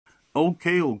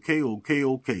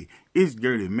Okay. It's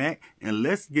Gerty Mac, and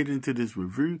let's get into this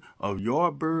review of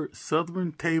Yardbird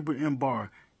Southern Table and Bar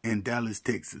in Dallas,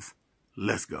 Texas.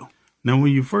 Let's go. Now,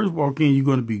 when you first walk in, you're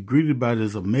going to be greeted by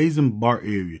this amazing bar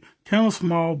area. Kind of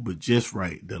small, but just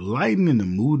right. The lighting and the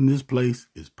mood in this place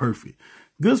is perfect.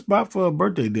 Good spot for a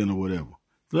birthday dinner or whatever.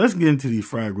 So let's get into these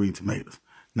fried green tomatoes.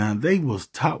 Now, they was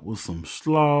topped with some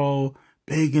slaw,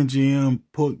 bacon jam,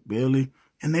 pork belly,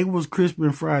 and they was crispy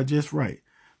and fried just right.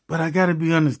 But I gotta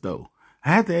be honest though, I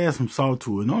had to add some salt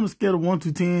to it. And on a scale of 1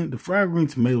 to 10, the fried green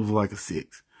tomato was like a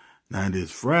 6. Now this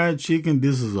fried chicken,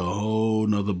 this is a whole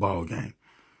nother ball game.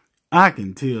 I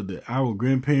can tell that our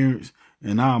grandparents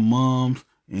and our moms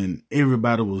and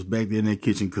everybody was back there in their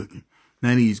kitchen cooking.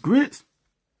 Now these grits,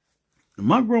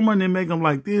 my grandma didn't make them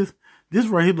like this. This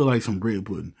right here look like some bread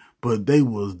pudding, but they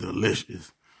was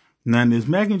delicious. Now this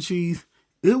mac and cheese,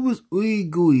 it was ooey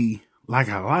gooey like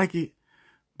I like it,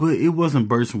 but it wasn't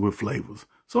bursting with flavors.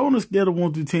 So on a scale of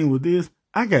 1 to 10 with this,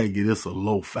 I gotta give this a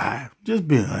low 5. Just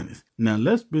being honest. Now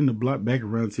let's spin the block back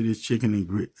around to this chicken and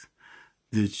grits.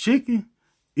 The chicken,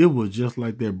 it was just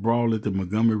like that brawl at the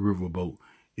Montgomery Riverboat.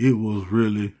 It was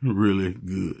really, really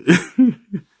good.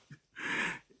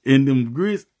 And them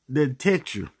grits, that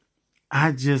texture,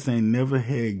 I just ain't never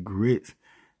had grits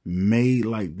made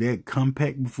like that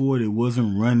compact before. It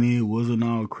wasn't runny, it wasn't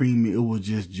all creamy, it was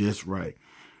just right.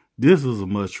 This is a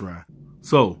must try.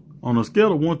 So, on a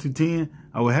scale of 1 to 10,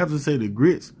 I would have to say the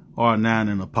grits are a 9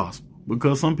 and a possible.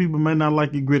 Because some people may not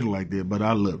like it gritty like that, but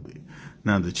I loved it.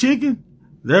 Now, the chicken,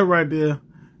 that right there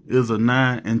is a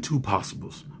 9 and 2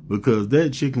 possibles. Because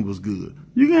that chicken was good.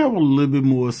 You can have a little bit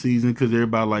more seasoning because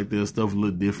everybody like their stuff a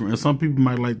little different. And some people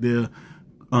might like their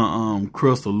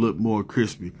crust a little more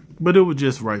crispy. But it was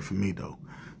just right for me, though.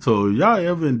 So y'all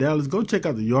ever in Dallas, go check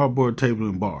out the Yardbird Table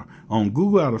and Bar. On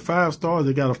Google, out of 5 stars,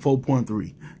 they got a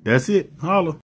 4.3. That's it. Holla.